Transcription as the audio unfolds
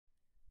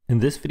In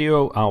this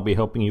video, I'll be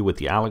helping you with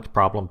the ALEKS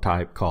problem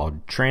type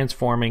called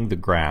transforming the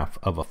graph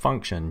of a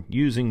function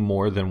using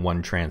more than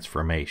one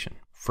transformation.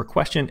 For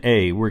question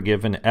A, we're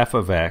given f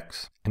of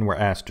x, and we're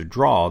asked to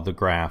draw the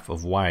graph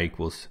of y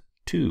equals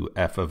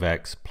 2f of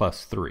x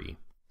plus 3.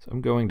 So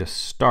I'm going to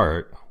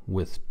start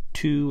with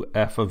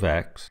 2f of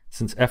x.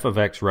 Since f of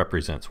x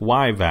represents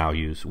y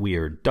values, we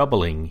are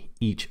doubling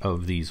each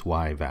of these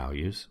y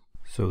values.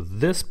 So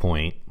this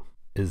point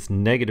is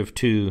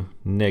 -2,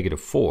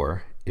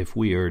 -4. If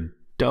we are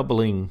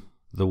doubling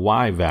the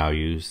y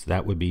values,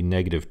 that would be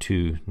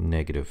 -2,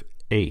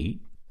 -8.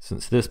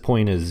 Since this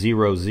point is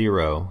 0,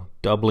 0,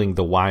 doubling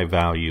the y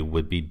value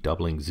would be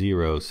doubling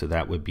 0, so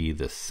that would be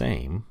the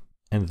same.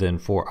 And then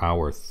for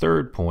our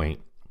third point,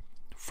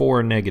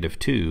 4,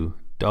 -2,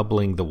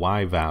 doubling the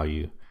y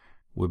value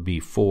would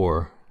be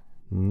 4,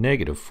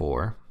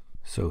 -4.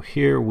 So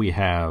here we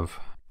have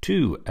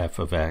 2f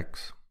of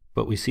x,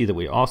 but we see that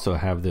we also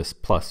have this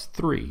plus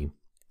 3,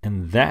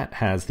 and that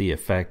has the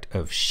effect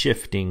of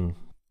shifting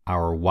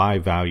our y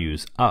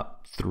values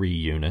up 3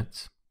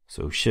 units.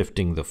 So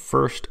shifting the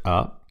first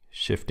up,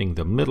 shifting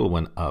the middle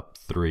one up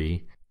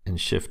 3, and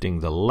shifting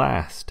the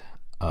last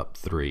up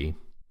 3.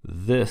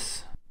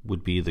 This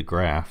would be the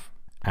graph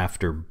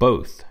after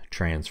both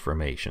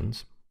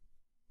transformations.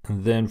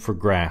 And then for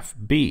graph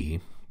B,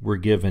 we're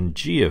given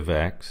g of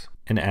x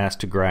and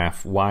asked to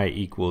graph y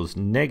equals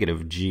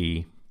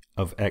 -g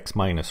of x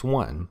minus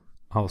 1.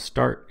 I'll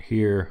start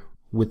here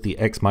with the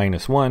x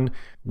minus 1.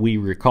 We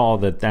recall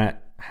that that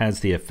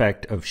has the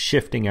effect of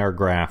shifting our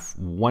graph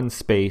one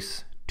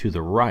space to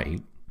the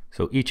right.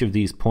 So each of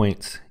these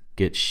points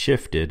gets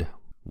shifted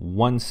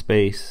one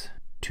space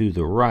to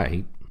the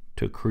right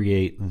to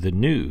create the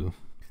new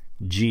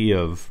g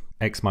of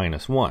x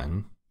minus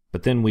 1.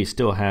 But then we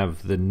still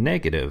have the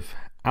negative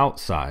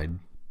outside,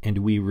 and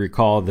we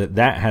recall that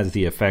that has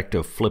the effect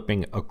of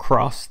flipping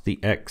across the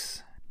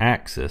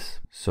x-axis.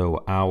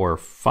 So our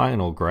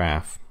final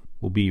graph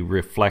will be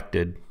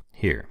reflected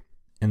here.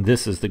 And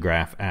this is the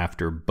graph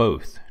after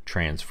both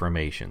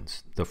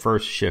transformations. The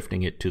first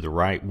shifting it to the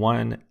right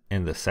one,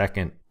 and the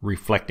second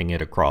reflecting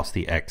it across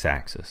the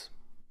x-axis.